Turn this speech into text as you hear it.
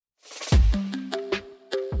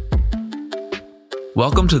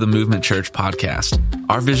Welcome to the Movement Church podcast.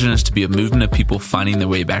 Our vision is to be a movement of people finding their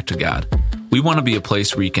way back to God. We want to be a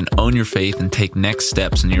place where you can own your faith and take next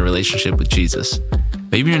steps in your relationship with Jesus.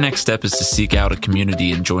 Maybe your next step is to seek out a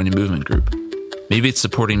community and join a movement group. Maybe it's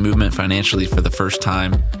supporting movement financially for the first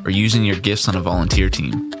time or using your gifts on a volunteer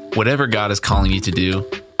team. Whatever God is calling you to do,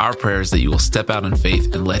 our prayer is that you will step out in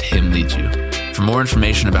faith and let Him lead you. For more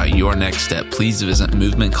information about your next step, please visit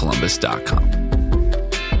movementcolumbus.com.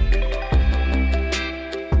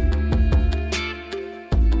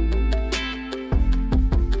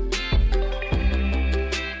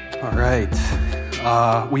 All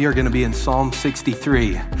right, we are going to be in Psalm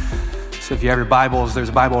 63. So if you have your Bibles, there's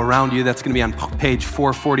a Bible around you. That's going to be on page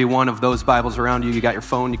 441 of those Bibles around you. You got your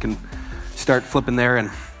phone, you can start flipping there. And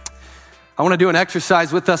I want to do an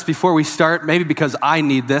exercise with us before we start, maybe because I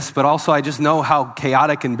need this, but also I just know how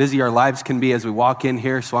chaotic and busy our lives can be as we walk in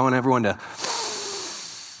here. So I want everyone to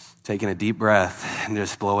take in a deep breath and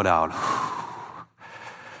just blow it out.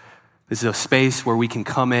 This is a space where we can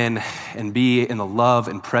come in and be in the love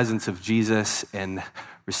and presence of Jesus and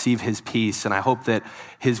receive His peace. And I hope that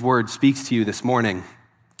His word speaks to you this morning.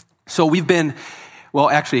 So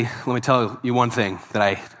actually, let me tell you one thing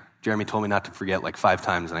that Jeremy told me not to forget like 5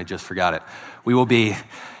 times, and I just forgot it. We will be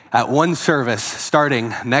at one service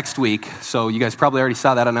starting next week. So you guys probably already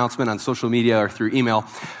saw that announcement on social media or through email.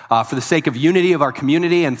 For the sake of unity of our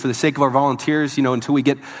community and for the sake of our volunteers, until we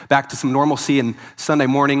get back to some normalcy and Sunday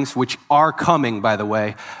mornings, which are coming, by the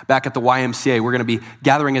way, back at the YMCA, we're going to be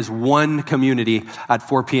gathering as one community at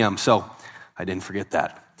 4 p.m. So I didn't forget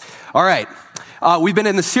that. All right. We've been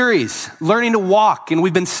in the series, Learning to Walk, and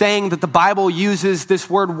we've been saying that the Bible uses this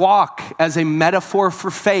word walk as a metaphor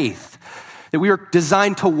for faith, that we are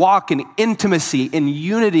designed to walk in intimacy, in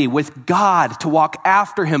unity with God, to walk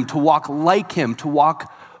after Him, to walk like Him, to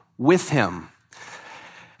walk with Him.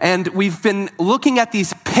 And we've been looking at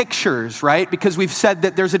these pictures, right? Because we've said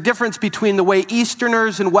that there's a difference between the way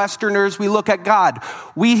Easterners and Westerners, we look at God.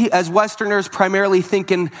 We, as Westerners, primarily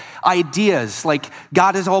think in ideas, like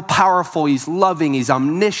God is all powerful, He's loving, He's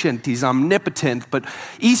omniscient, He's omnipotent. But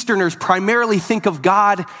Easterners primarily think of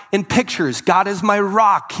God in pictures. God is my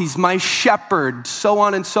rock, He's my shepherd, so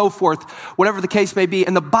on and so forth, whatever the case may be.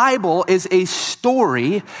 And the Bible is a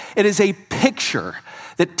story, it is a picture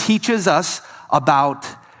that teaches us about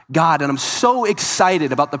God. And I'm so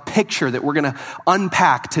excited about the picture that we're going to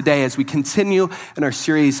unpack today as we continue in our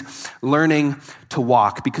series, Learning to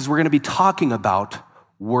Walk, because we're going to be talking about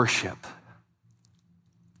worship.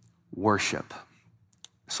 Worship.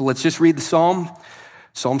 So let's just read the Psalm.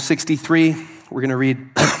 Psalm 63. We're going to read,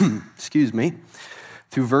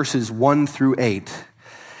 through verses 1 through 8.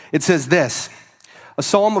 It says this, a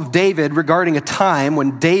psalm of David regarding a time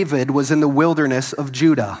when David was in the wilderness of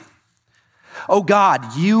Judah. Oh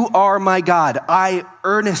God, you are my God. I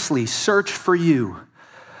earnestly search for you.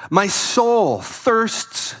 My soul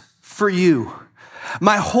thirsts for you.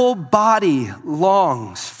 My whole body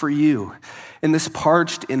longs for you in this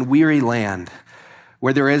parched and weary land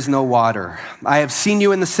where there is no water. I have seen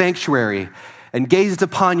you in the sanctuary and gazed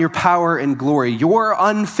upon your power and glory. Your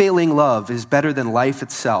unfailing love is better than life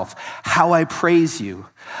itself. How I praise you.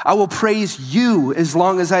 I will praise you as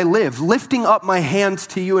long as I live, lifting up my hands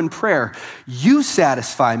to you in prayer. You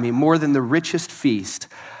satisfy me more than the richest feast.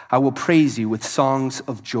 I will praise you with songs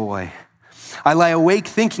of joy. I lie awake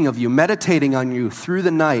thinking of you, meditating on you through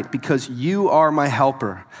the night, because you are my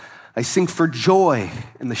helper. I sing for joy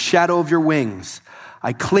in the shadow of your wings.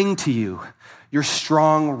 I cling to you. Your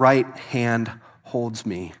strong right hand holds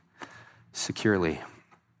me securely.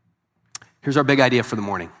 Here's our big idea for the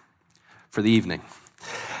morning, for the evening.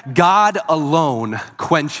 God alone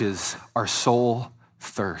quenches our soul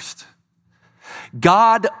thirst.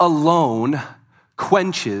 God alone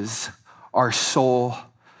quenches our soul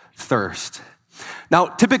thirst. Now,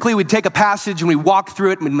 typically we'd take a passage and we walk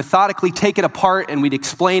through it and we'd methodically take it apart and we'd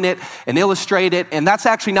explain it and illustrate it. And that's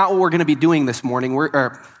actually not what we're going to be doing this morning,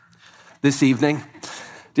 this evening.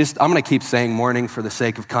 I'm going to keep saying morning for the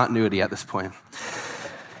sake of continuity at this point.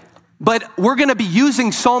 But we're going to be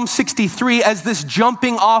using Psalm 63 as this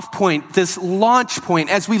jumping off point, this launch point,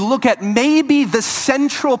 as we look at maybe the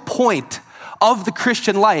central point of the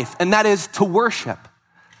Christian life, and that is to worship.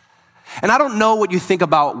 And I don't know what you think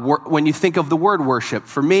about when you think of the word worship.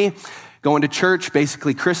 For me, going to church,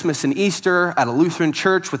 basically Christmas and Easter at a Lutheran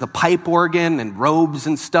church with a pipe organ and robes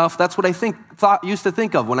and stuff. That's what I used to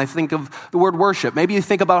think of when I think of the word worship. Maybe you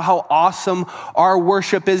think about how awesome our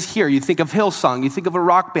worship is here. You think of Hillsong, you think of a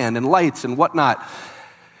rock band and lights and whatnot.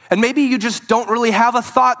 And maybe you just don't really have a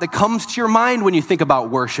thought that comes to your mind when you think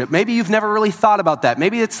about worship. Maybe you've never really thought about that.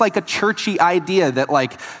 Maybe it's like a churchy idea that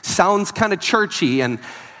like sounds kind of churchy, and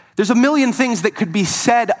there's a million things that could be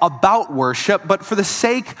said about worship, but for the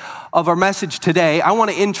sake of our message today, I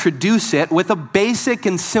want to introduce it with a basic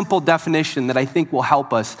and simple definition that I think will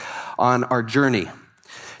help us on our journey.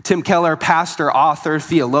 Tim Keller, pastor, author,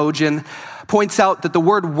 theologian, points out that the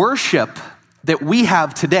word worship that we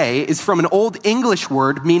have today is from an Old English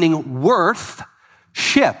word meaning worth,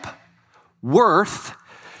 ship. Worth,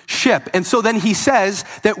 ship. And so then he says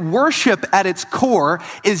that worship at its core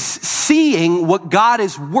is seeing what God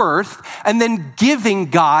is worth and then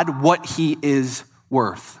giving God what he is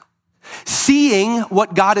worth. Seeing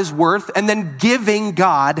what God is worth and then giving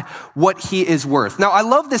God what he is worth. Now, I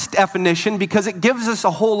love this definition because it gives us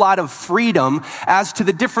a whole lot of freedom as to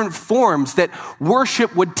the different forms that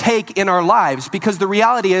worship would take in our lives, because the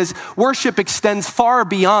reality is worship extends far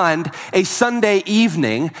beyond a Sunday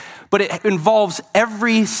evening, but it involves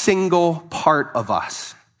every single part of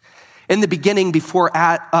us. In the beginning, before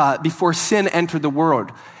sin entered the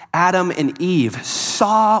world, Adam and Eve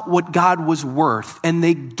saw what God was worth, and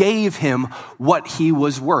they gave him what he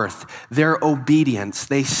was worth, their obedience.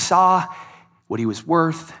 They saw what he was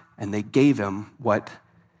worth, and they gave him what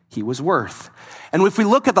he was worth. And if we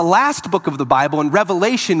look at the last book of the Bible, in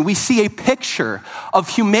Revelation, we see a picture of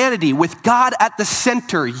humanity with God at the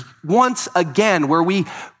center once again, where we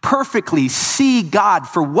perfectly see God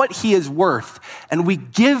for what he is worth, and we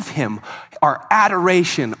give him our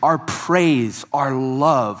adoration, our praise, our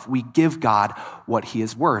love. We give God what he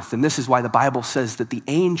is worth. And this is why the Bible says that the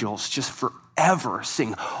angels just forever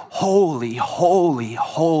sing, "Holy, holy,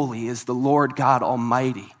 holy is the Lord God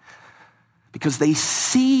Almighty," because they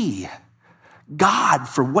see God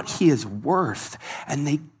for what he is worth, and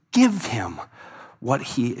they give him what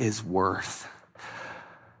he is worth.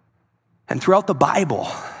 And throughout the Bible,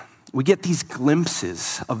 we get these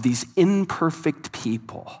glimpses of these imperfect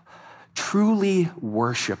people truly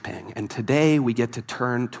worshiping. And today we get to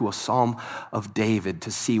turn to a Psalm of David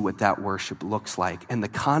to see what that worship looks like. And the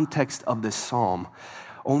context of this psalm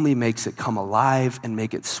only makes it come alive and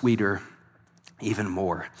make it sweeter even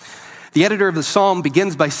more. The editor of the psalm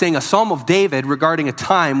begins by saying a psalm of David regarding a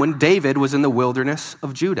time when David was in the wilderness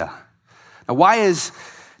of Judah. Now, why is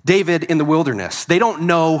David in the wilderness? They don't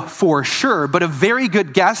know for sure, but a very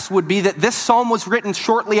good guess would be that this psalm was written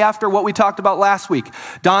shortly after what we talked about last week.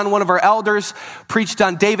 Don, one of our elders, preached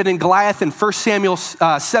on David and Goliath in 1 Samuel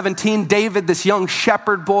 17. David, this young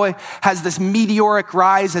shepherd boy, has this meteoric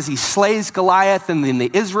rise as he slays Goliath, and then the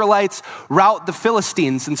Israelites rout the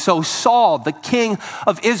Philistines. And so Saul, the king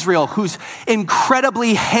of Israel, who's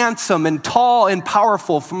incredibly handsome and tall and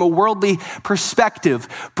powerful from a worldly perspective,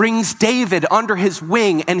 brings David under his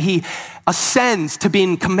wing, and he ascends to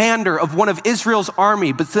being commander of one of Israel's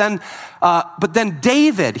army. But then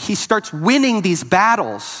David, he starts winning these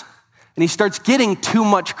battles, and he starts getting too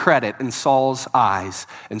much credit in Saul's eyes.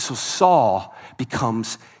 And so Saul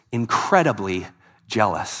becomes incredibly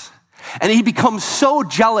jealous. And he becomes so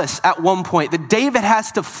jealous at one point that David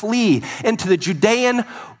has to flee into the Judean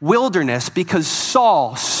wilderness because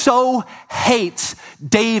Saul so hates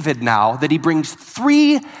David now that he brings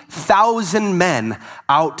 3,000 men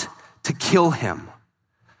out to kill him.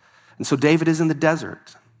 And so David is in the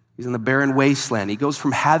desert. He's in the barren wasteland. He goes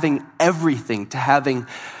from having everything to having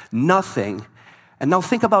nothing. And now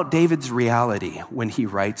think about David's reality when he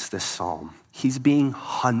writes this psalm. He's being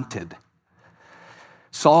hunted.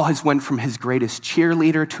 Saul has went from his greatest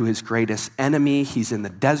cheerleader to his greatest enemy. He's in the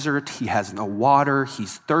desert. He has no water.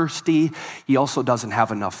 He's thirsty. He also doesn't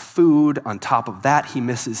have enough food. On top of that, he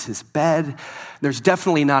misses his bed. There's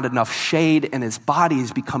definitely not enough shade, and his body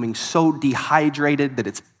is becoming so dehydrated that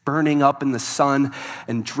it's burning up in the sun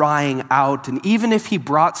and drying out. And even if he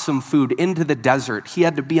brought some food into the desert, he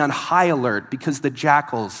had to be on high alert because the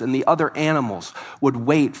jackals and the other animals would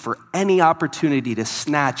wait for any opportunity to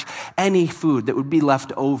snatch any food that would be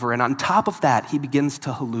left over. And on top of that, he begins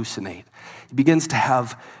to hallucinate. He begins to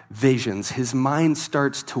have visions. His mind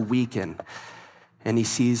starts to weaken, and he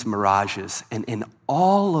sees mirages. And in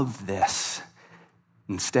all of this,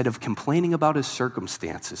 instead of complaining about his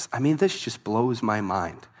circumstances, this just blows my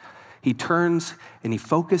mind. He turns and he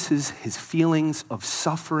focuses his feelings of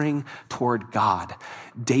suffering toward God.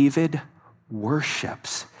 David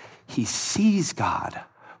worships. He sees God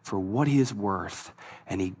for what he is worth,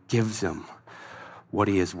 and he gives him what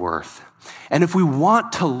he is worth. And if we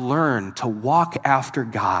want to learn to walk after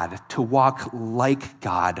God, to walk like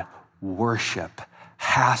God, worship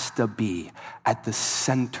has to be at the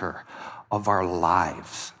center of our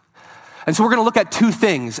lives. And so we're going to look at two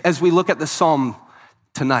things as we look at the psalm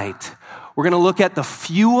tonight. We're going to look at the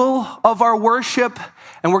fuel of our worship,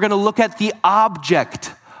 and we're going to look at the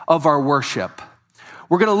object of our worship.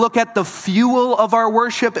 We're going to look at the fuel of our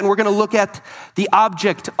worship, and we're going to look at the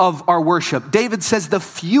object of our worship. David says the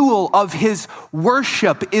fuel of his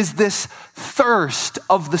worship is this thirst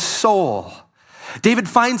of the soul. David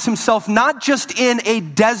finds himself not just in a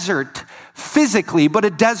desert physically, but a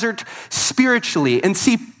desert spiritually. And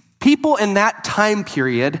see, people in that time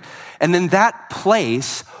period and in that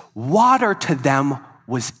place, water to them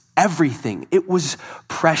was everything. It was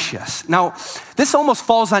precious. Now, this almost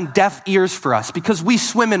falls on deaf ears for us because we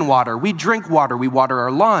swim in water, we drink water, we water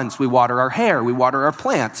our lawns, we water our hair, we water our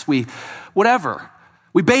plants, whatever.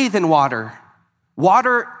 We bathe in water.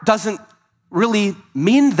 Water doesn't really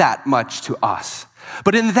mean that much to us.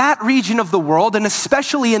 But in that region of the world, and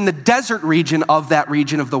especially in the desert region of that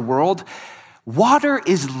region of the world, water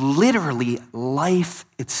is literally life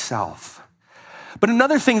itself. But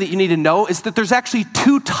another thing that you need to know is that there's actually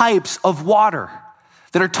two types of water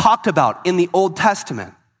that are talked about in the Old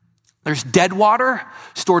Testament. There's dead water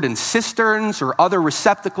stored in cisterns or other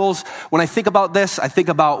receptacles. When I think about this, I think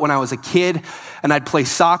about when I was a kid and I'd play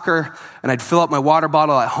soccer and I'd fill up my water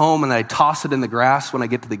bottle at home and I'd toss it in the grass when I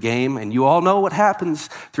get to the game. And you all know what happens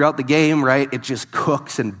throughout the game, right? It just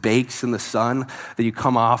cooks and bakes in the sun. Then you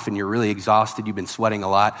come off and you're really exhausted. You've been sweating a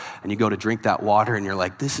lot and you go to drink that water and you're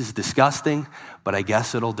like, this is disgusting, but I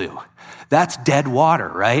guess it'll do. That's dead water,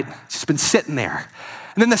 right? It's just been sitting there.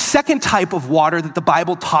 And then the second type of water that the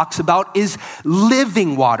Bible talks about is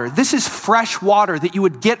living water. This is fresh water that you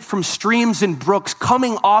would get from streams and brooks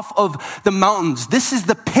coming off of the mountains. This is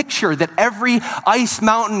the picture that every ice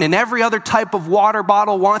mountain and every other type of water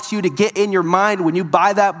bottle wants you to get in your mind when you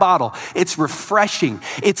buy that bottle. It's refreshing,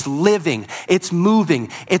 it's living, it's moving,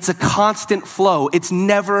 it's a constant flow, it's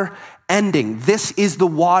never ending. This is the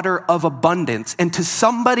water of abundance. And to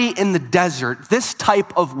somebody in the desert, this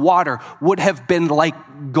type of water would have been like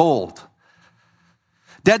gold.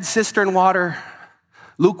 Dead cistern water,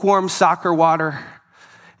 lukewarm soccer water,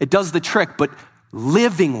 it does the trick, but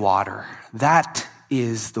living water, that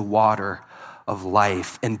is the water of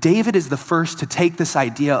life. And David is the first to take this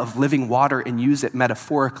idea of living water and use it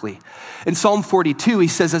metaphorically. In Psalm 42, he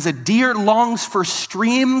says, as a deer longs for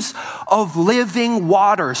streams of living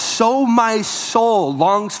water, so my soul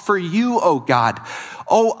longs for you, O God.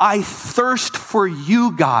 Oh, I thirst for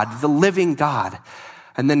you, God, the living God.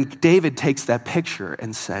 And then David takes that picture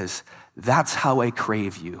and says, that's how I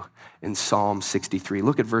crave you. In Psalm 63.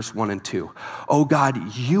 Look at verse 1 and 2. Oh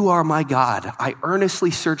God, you are my God. I earnestly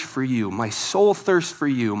search for you. My soul thirsts for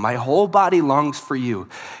you. My whole body longs for you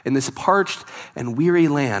in this parched and weary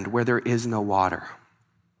land where there is no water.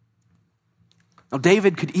 Now,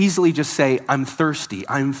 David could easily just say, I'm thirsty.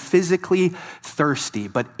 I'm physically thirsty.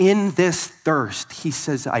 But in this thirst, he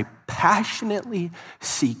says, I passionately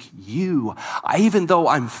seek you. Even though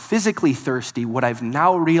I'm physically thirsty, what I've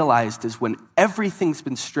now realized is when everything's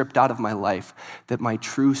been stripped out of my life, that my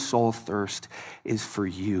true soul thirst is for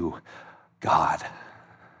you, God.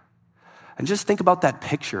 And just think about that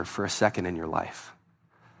picture for a second in your life.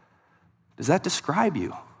 Does that describe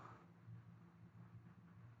you?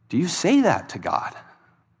 Do you say that to God?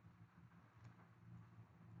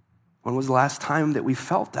 When was the last time that we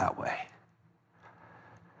felt that way?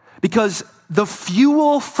 Because the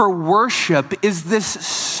fuel for worship is this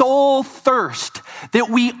soul thirst that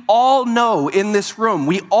we all know in this room.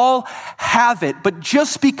 We all have it, but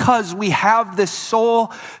just because we have this soul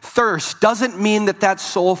thirst doesn't mean that that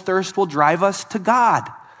soul thirst will drive us to God,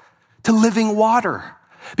 to living water.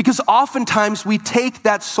 Because oftentimes we take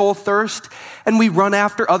that soul thirst and we run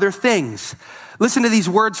after other things. Listen to these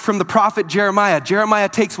words from the prophet Jeremiah. Jeremiah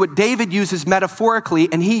takes what David uses metaphorically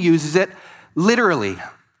and he uses it literally.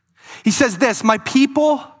 He says this, my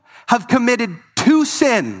people have committed two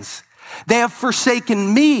sins. They have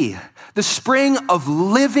forsaken me, the spring of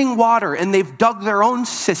living water, and they've dug their own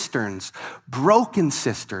cisterns, broken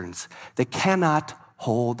cisterns that cannot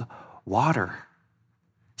hold water.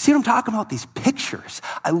 See what I'm talking about? These pictures.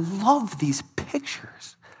 I love these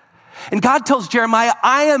pictures. And God tells Jeremiah,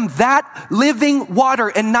 I am that living water.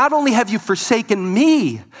 And not only have you forsaken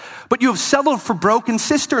me, but you have settled for broken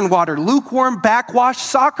cistern water, lukewarm, backwash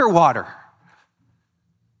soccer water.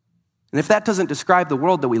 And if that doesn't describe the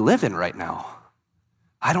world that we live in right now,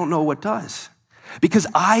 I don't know what does. Because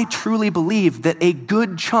I truly believe that a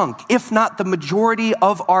good chunk, if not the majority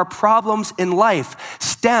of our problems in life,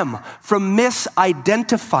 stem from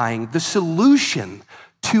misidentifying the solution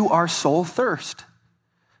to our soul thirst.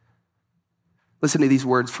 Listen to these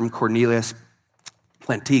words from Cornelius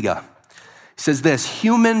Plantinga. He says this,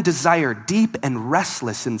 human desire, deep and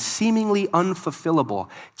restless and seemingly unfulfillable,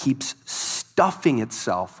 keeps stuffing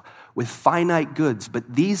itself with finite goods, but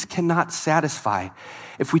these cannot satisfy.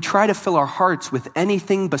 If we try to fill our hearts with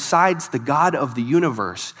anything besides the God of the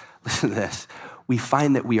universe, listen to this, we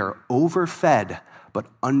find that we are overfed but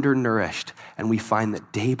undernourished, and we find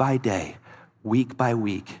that day by day, week by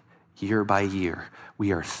week, year by year,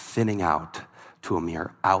 we are thinning out to a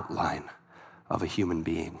mere outline of a human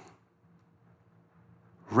being.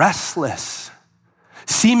 Restless,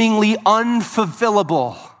 seemingly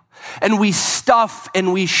unfulfillable, and we stuff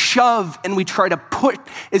and we shove and we try to put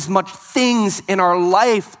as much things in our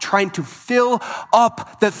life trying to fill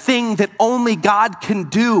up the thing that only God can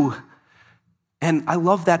do. And I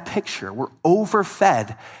love that picture. We're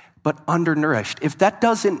overfed but undernourished. If that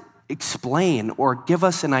doesn't explain or give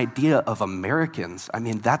us an idea of Americans, I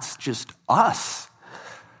mean, that's just us.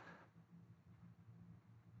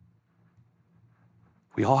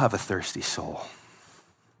 We all have a thirsty soul,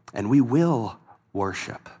 and we will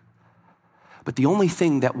worship. But the only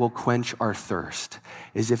thing that will quench our thirst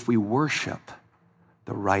is if we worship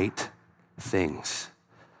the right things.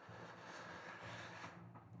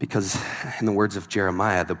 Because in the words of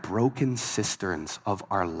Jeremiah, the broken cisterns of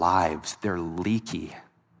our lives, they're leaky.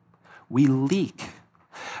 We leak.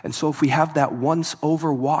 And so if we have that once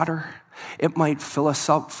over water, it might fill us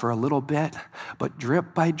up for a little bit, but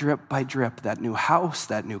drip by drip by drip, that new house,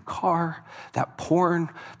 that new car, that porn,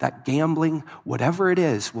 that gambling, whatever it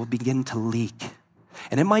is, will begin to leak.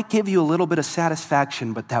 And it might give you a little bit of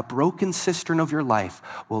satisfaction, but that broken cistern of your life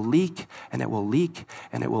will leak, and it will leak,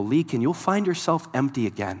 and it will leak, and you'll find yourself empty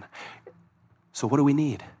again. So what do we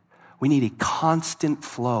need? We need a constant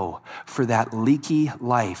flow for that leaky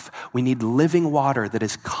life. We need living water that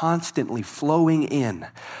is constantly flowing in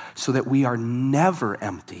so that we are never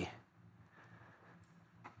empty.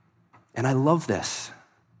 And I love this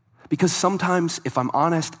because sometimes, if I'm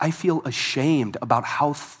honest, I feel ashamed about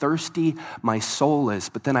how thirsty my soul is.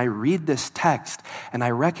 But then I read this text and I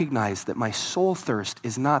recognize that my soul thirst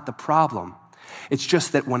is not the problem. It's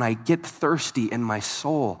just that when I get thirsty in my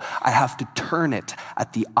soul, I have to turn it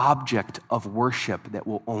at the object of worship that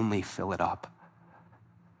will only fill it up.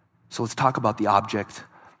 So let's talk about the object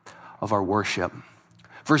of our worship.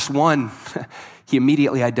 Verse 1, he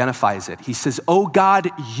immediately identifies it. He says, "Oh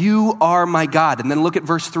God, you are my God." And then look at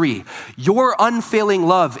verse 3. "Your unfailing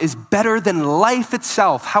love is better than life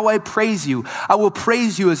itself. How I praise you. I will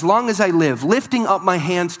praise you as long as I live, lifting up my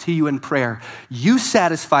hands to you in prayer. You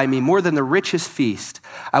satisfy me more than the richest feast.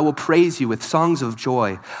 I will praise you with songs of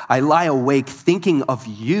joy. I lie awake thinking of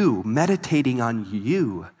you, meditating on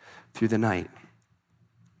you through the night."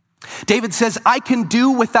 David says, I can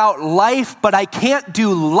do without life, but I can't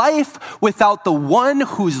do life without the one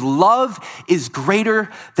whose love is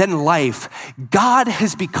greater than life. God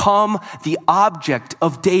has become the object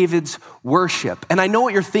of David's worship. And I know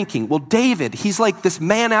what you're thinking. Well, David, he's like this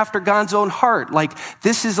man after God's own heart. Like,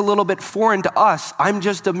 this is a little bit foreign to us. I'm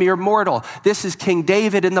just a mere mortal. This is King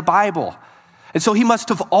David in the Bible. And so he must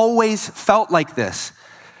have always felt like this.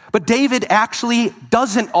 But David actually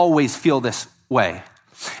doesn't always feel this way.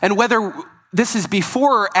 And whether this is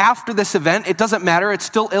before or after this event, it doesn't matter. It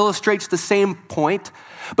still illustrates the same point.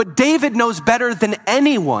 But David knows better than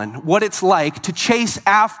anyone what it's like to chase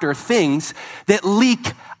after things that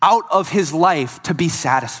leak out of his life to be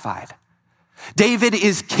satisfied. David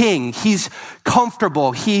is king. He's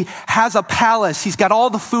comfortable. He has a palace. He's got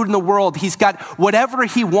all the food in the world. He's got whatever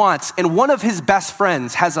he wants. And one of his best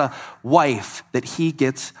friends has a wife that he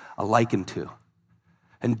gets a liking to.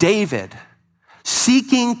 And David,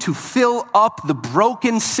 seeking to fill up the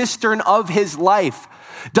broken cistern of his life,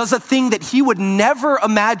 does a thing that he would never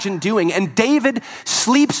imagine doing. And David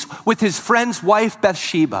sleeps with his friend's wife,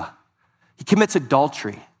 Bathsheba. He commits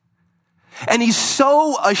adultery. And he's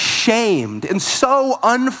so ashamed and so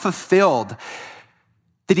unfulfilled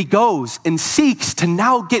that he goes and seeks to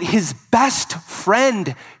now get his best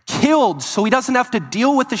friend killed so he doesn't have to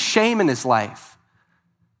deal with the shame in his life.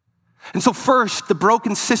 And so first, the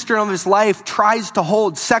broken cistern of his life tries to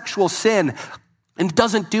hold sexual sin and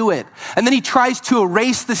doesn't do it. And then he tries to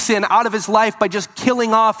erase the sin out of his life by just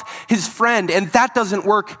killing off his friend, and that doesn't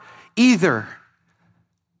work either.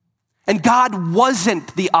 And God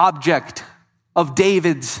wasn't the object of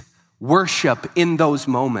David's worship in those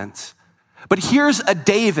moments. But here's a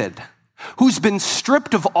David who's been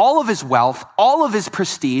stripped of all of his wealth, all of his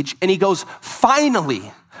prestige, and he goes,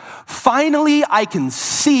 finally I can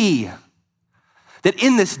see that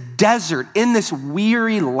in this desert, in this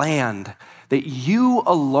weary land, that you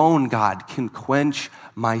alone, God, can quench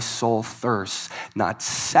my soul thirst. Not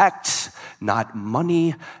sex, not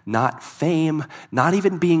money, not fame, not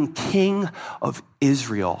even being king of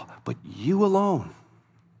Israel, but you alone.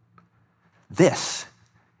 This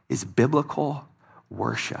is biblical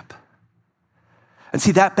worship. And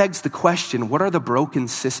see, that begs the question, what are the broken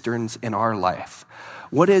cisterns in our life?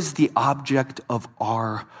 What is the object of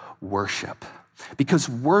our worship? Because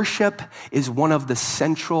worship is one of the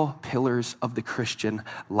central pillars of the Christian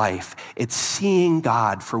life. It's seeing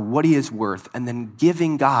God for what he is worth and then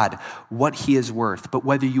giving God what he is worth. But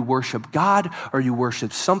whether you worship God or you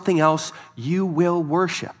worship something else, you will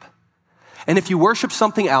worship. And if you worship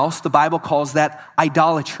something else, the Bible calls that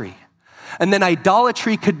idolatry. And then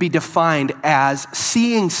idolatry could be defined as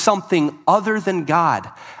seeing something other than God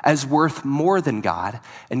as worth more than God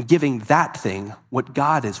and giving that thing what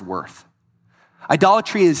God is worth.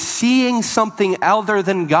 Idolatry is seeing something other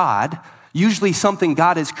than God, usually something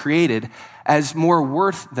God has created, as more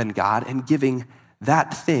worth than God and giving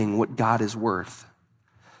that thing what God is worth.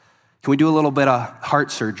 Can we do a little bit of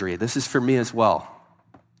heart surgery? This is for me as well.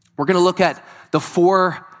 We're going to look at the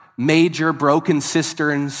 4 major broken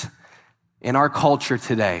cisterns in our culture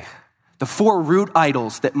today. The 4 root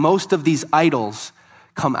idols that most of these idols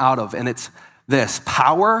come out of. And it's this: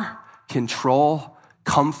 power, control,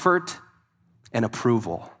 comfort, and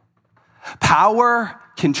approval. Power,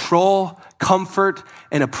 control, comfort,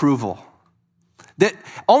 and approval. That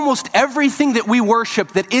almost everything that we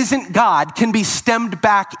worship that isn't God can be stemmed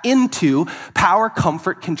back into power,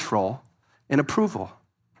 comfort, control, and approval.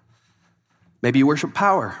 Maybe you worship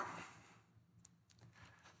power.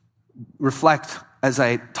 Reflect as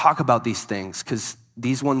I talk about these things, because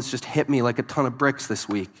these ones just hit me like a ton of bricks this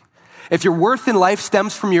week. If your worth in life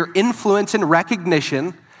stems from your influence and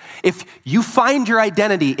recognition, if you find your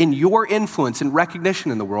identity in your influence and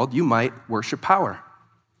recognition in the world, you might worship power.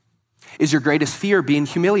 Is your greatest fear being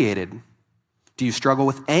humiliated? Do you struggle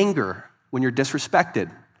with anger when you're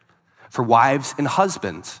disrespected? For wives and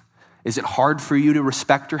husbands, is it hard for you to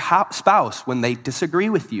respect your spouse when they disagree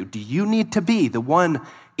with you? Do you need to be the one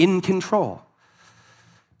in control?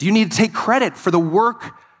 Do you need to take credit for the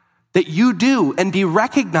work that you do and be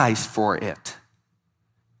recognized for it?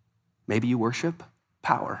 Maybe you worship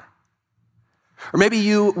power. Or maybe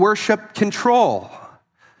you worship control.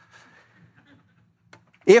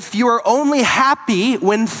 If you are only happy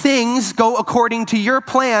when things go according to your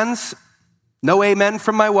plans, no amen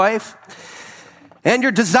from my wife, and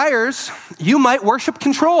your desires, you might worship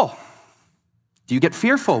control. Do you get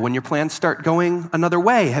fearful when your plans start going another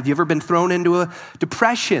way? Have you ever been thrown into a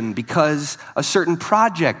depression because a certain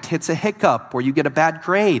project hits a hiccup or you get a bad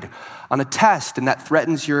grade on a test and that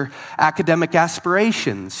threatens your academic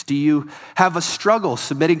aspirations? Do you have a struggle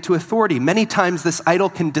submitting to authority? Many times this idol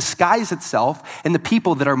can disguise itself in the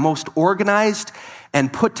people that are most organized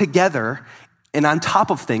and put together and on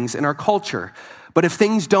top of things in our culture. But if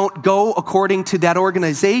things don't go according to that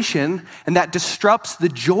organization and that disrupts the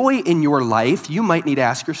joy in your life, you might need to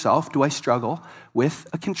ask yourself, do I struggle with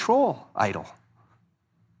a control idol?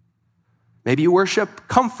 Maybe you worship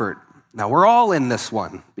comfort. Now, we're all in this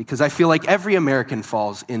one because I feel like every American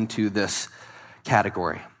falls into this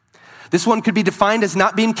category. This one could be defined as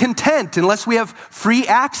not being content unless we have free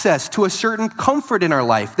access to a certain comfort in our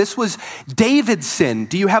life. This was David's sin.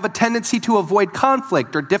 Do you have a tendency to avoid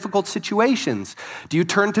conflict or difficult situations? Do you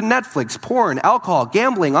turn to Netflix, porn, alcohol,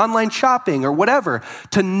 gambling, online shopping, or whatever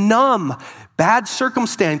to numb bad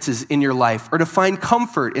circumstances in your life or to find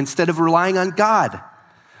comfort instead of relying on God?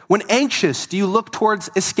 When anxious, do you look towards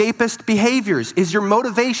escapist behaviors? Is your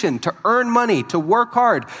motivation to earn money, to work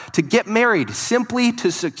hard, to get married, simply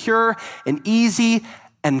to secure an easy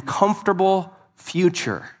and comfortable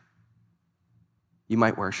future? You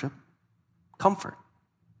might worship comfort.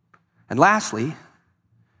 And lastly,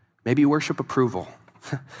 maybe you worship approval.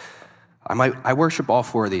 I worship all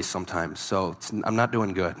 4 of these sometimes, so I'm not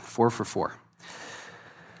doing good. 4 for 4.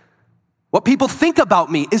 What people think about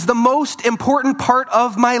me is the most important part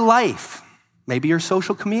of my life. Maybe you're a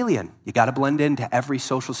social chameleon. You got to blend into every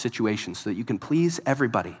social situation so that you can please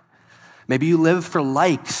everybody. Maybe you live for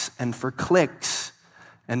likes and for clicks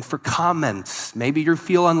and for comments. Maybe you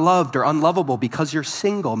feel unloved or unlovable because you're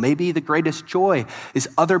single. Maybe the greatest joy is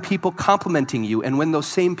other people complimenting you, and when those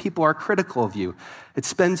same people are critical of you, it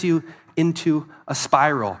spins you into a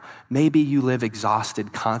spiral. Maybe you live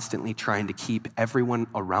exhausted, constantly trying to keep everyone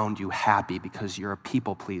around you happy because you're a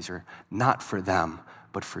people pleaser, not for them,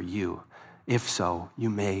 but for you. If so, you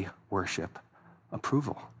may worship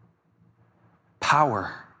approval.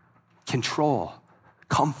 Power, control,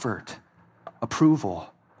 comfort,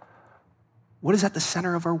 approval. What is at the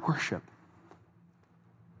center of our worship?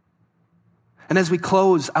 And as we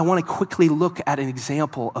close, I want to quickly look at an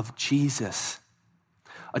example of Jesus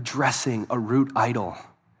addressing a root idol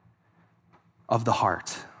of the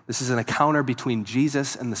heart. This is an encounter between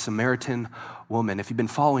Jesus and the Samaritan woman. If you've been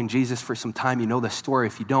following Jesus for some time, you know the story.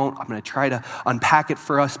 If you don't, I'm going to try to unpack it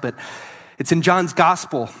for us, but it's in John's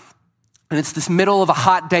gospel. And it's this middle of a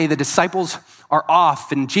hot day. The disciples are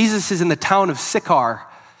off, and Jesus is in the town of Sychar,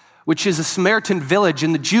 which is a Samaritan village,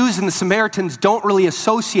 and the Jews and the Samaritans don't really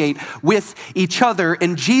associate with each other.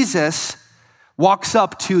 And Jesus walks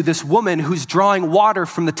up to this woman who's drawing water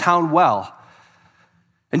from the town well.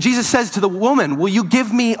 And Jesus says to the woman, "Will you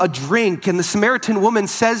give me a drink?" And the Samaritan woman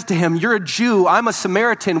says to him, "You're a Jew, I'm a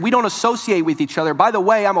Samaritan. We don't associate with each other. By the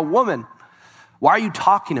way, I'm a woman. Why are you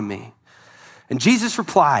talking to me?" And Jesus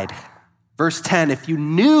replied, verse 10, "If you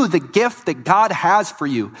knew the gift that God has for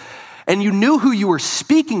you, and you knew who you were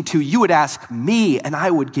speaking to, you would ask me, and I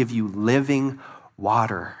would give you living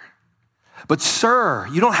water." "But sir,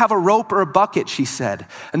 you don't have a rope or a bucket," she said,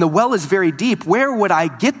 "and the well is very deep. Where would I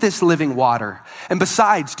get this living water? And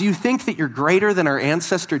besides, do you think that you're greater than our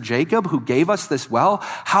ancestor Jacob, who gave us this well?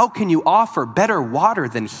 How can you offer better water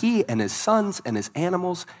than he and his sons and his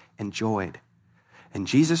animals enjoyed?" And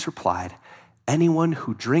Jesus replied, "Anyone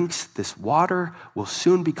who drinks this water will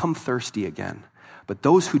soon become thirsty again. But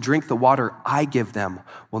those who drink the water I give them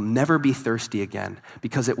will never be thirsty again,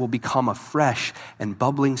 because it will become a fresh and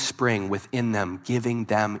bubbling spring within them, giving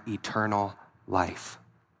them eternal life."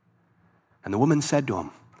 And the woman said to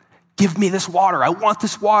him, "Give me this water. I want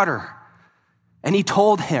this water." And he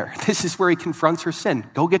told her, this is where he confronts her sin,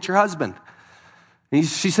 "Go get your husband." And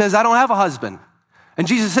she says, "I don't have a husband." And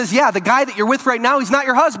Jesus says, "Yeah, the guy that you're with right now, he's not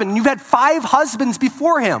your husband. And you've had 5 husbands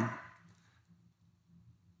before him."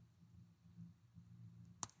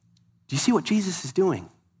 Do you see what Jesus is doing?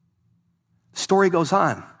 The story goes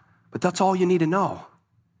on, but that's all you need to know.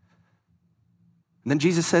 And then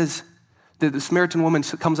Jesus says, the Samaritan woman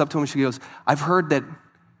comes up to him and she goes, "I've heard that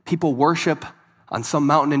people worship on some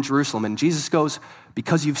mountain in Jerusalem." And Jesus goes,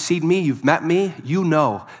 "Because you've seen me, you've met me, you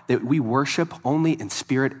know that we worship only in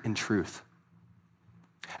spirit and truth."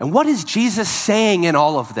 And what is Jesus saying in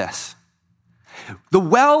all of this? The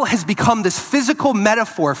well has become this physical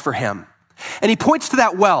metaphor for him. And he points to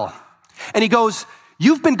that well. And he goes,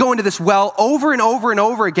 "You've been going to this well over and over and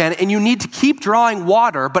over again, and you need to keep drawing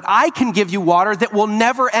water, but I can give you water that will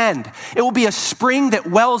never end. It will be a spring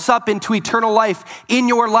that wells up into eternal life in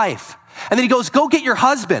your life." And then he goes, "Go get your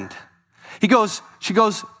husband." She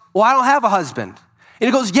goes, "Well, I don't have a husband." And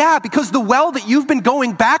he goes, "Yeah, because the well that you've been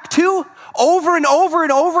going back to over and over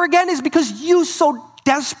and over again is because you so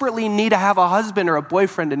desperately need to have a husband or a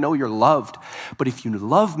boyfriend to know you're loved. But if you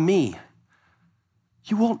love me,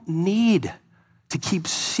 you won't need to keep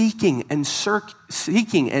seeking and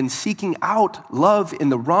seeking out love in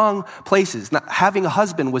the wrong places." Not, having a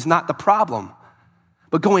husband was not the problem,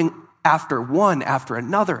 but going after one, after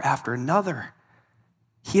another.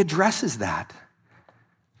 He addresses that.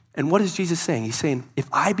 And what is Jesus saying? He's saying, if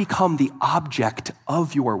I become the object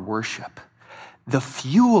of your worship, the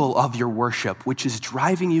fuel of your worship, which is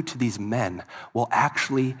driving you to these men, will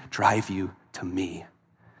actually drive you to me.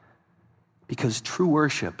 Because true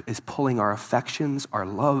worship is pulling our affections, our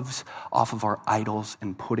loves off of our idols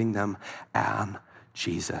and putting them on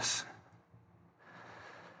Jesus.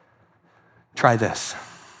 Try this.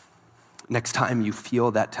 Next time you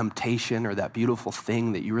feel that temptation or that beautiful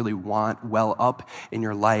thing that you really want well up in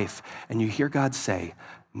your life, and you hear God say,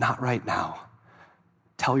 "Not right now,"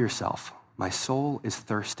 tell yourself, "My soul is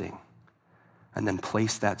thirsting," and then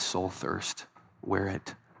place that soul thirst where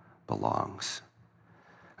it belongs.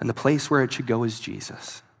 And the place where it should go is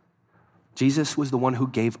Jesus. Jesus was the one who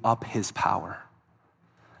gave up his power.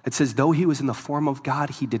 It says, though he was in the form of God,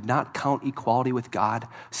 he did not count equality with God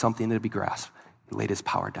something to be grasped. He laid his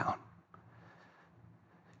power down.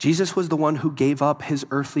 Jesus was the one who gave up his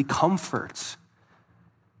earthly comforts.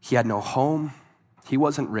 He had no home. He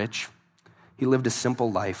wasn't rich. He lived a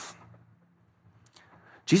simple life.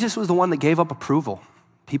 Jesus was the one that gave up approval.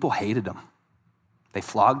 People hated him. They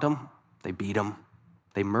flogged him. They beat him.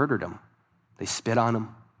 They murdered him. They spit on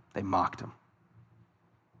him. They mocked him.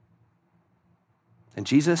 And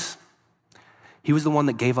Jesus, he was the one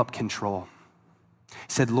that gave up control. He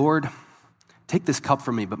said, "Lord, take this cup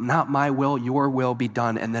from me, but not my will, your will be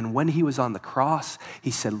done." And then when he was on the cross,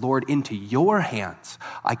 he said, "Lord, into your hands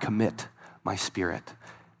I commit my spirit."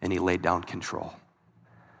 And he laid down control.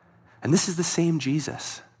 And this is the same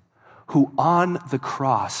Jesus who on the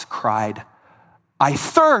cross cried, "I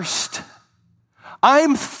thirst.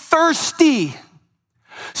 I'm thirsty,"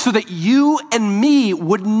 so that you and me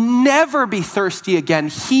would never be thirsty again.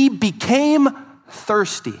 He became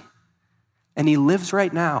thirsty. And he lives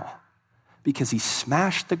right now because he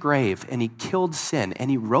smashed the grave and he killed sin and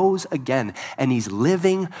he rose again and he's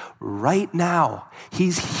living right now.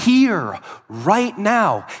 He's here right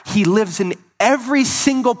now. He lives in every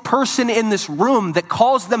single person in this room that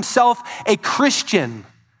calls themselves a Christian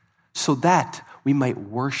so that we might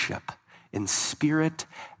worship in spirit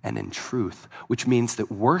and in truth, which means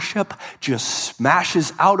that worship just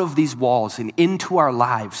smashes out of these walls and into our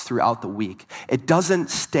lives throughout the week. It doesn't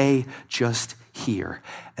stay just here.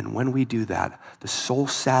 And when we do that, the soul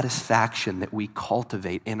satisfaction that we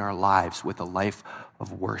cultivate in our lives with a life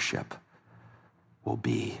of worship will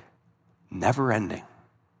be never ending,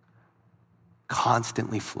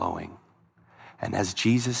 constantly flowing. And as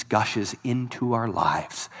Jesus gushes into our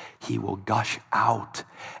lives, he will gush out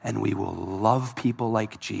and we will love people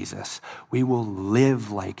like Jesus. We will live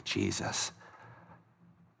like Jesus.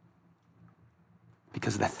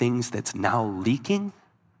 Because the things that's now leaking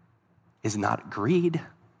is not greed,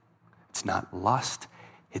 it's not lust,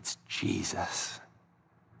 it's Jesus.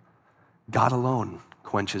 God alone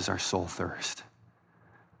quenches our soul thirst.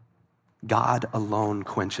 God alone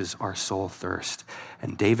quenches our soul thirst.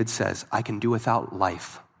 And David says, I can do without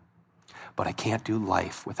life, but I can't do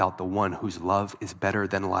life without the one whose love is better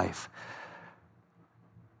than life.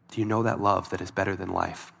 Do you know that love that is better than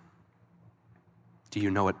life? Do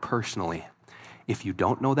you know it personally? If you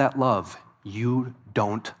don't know that love, you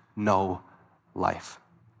don't know life.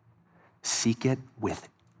 Seek it with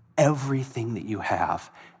everything that you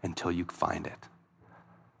have until you find it.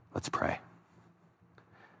 Let's pray.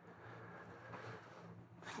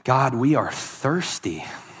 God, we are thirsty.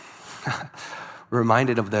 We're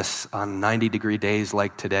reminded of this on 90-degree days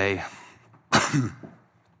like today.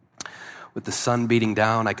 With the sun beating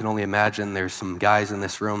down, I can only imagine there's some guys in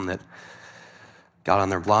this room that got on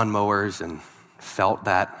their lawnmowers and felt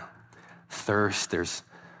that thirst. There's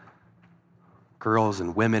girls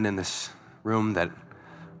and women in this room that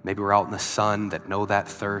maybe were out in the sun that know that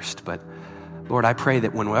thirst. But Lord, I pray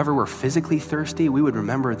that whenever we're physically thirsty, we would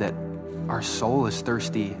remember that our soul is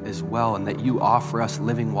thirsty as well, and that you offer us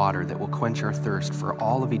living water that will quench our thirst for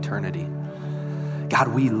all of eternity. God,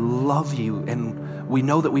 we love you, and we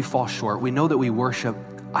know that we fall short. We know that we worship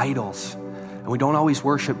idols, and we don't always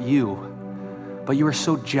worship you. But you are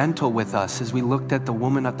so gentle with us as we looked at the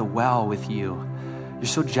woman at the well with you. You're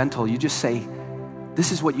so gentle. You just say,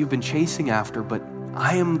 this is what you've been chasing after, but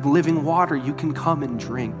I am living water. You can come and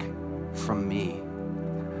drink from me.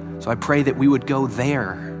 So I pray that we would go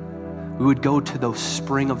there. We would go to the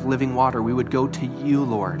spring of living water. We would go to you,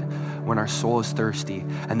 Lord, when our soul is thirsty,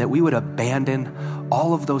 and that we would abandon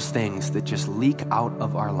all of those things that just leak out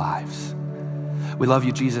of our lives. We love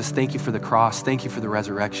you, Jesus. Thank you for the cross. Thank you for the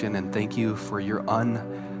resurrection, and thank you for your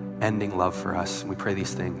unending love for us. We pray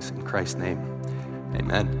these things in Christ's name.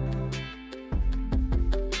 Amen.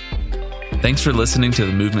 Thanks for listening to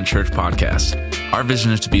the Movement Church podcast. Our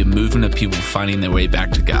vision is to be a movement of people finding their way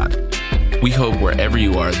back to God. We hope wherever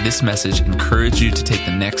you are, this message encourages you to take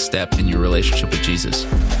the next step in your relationship with Jesus.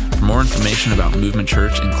 For more information about Movement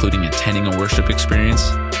Church, including attending a worship experience,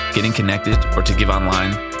 getting connected, or to give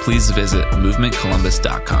online, please visit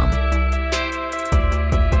movementcolumbus.com.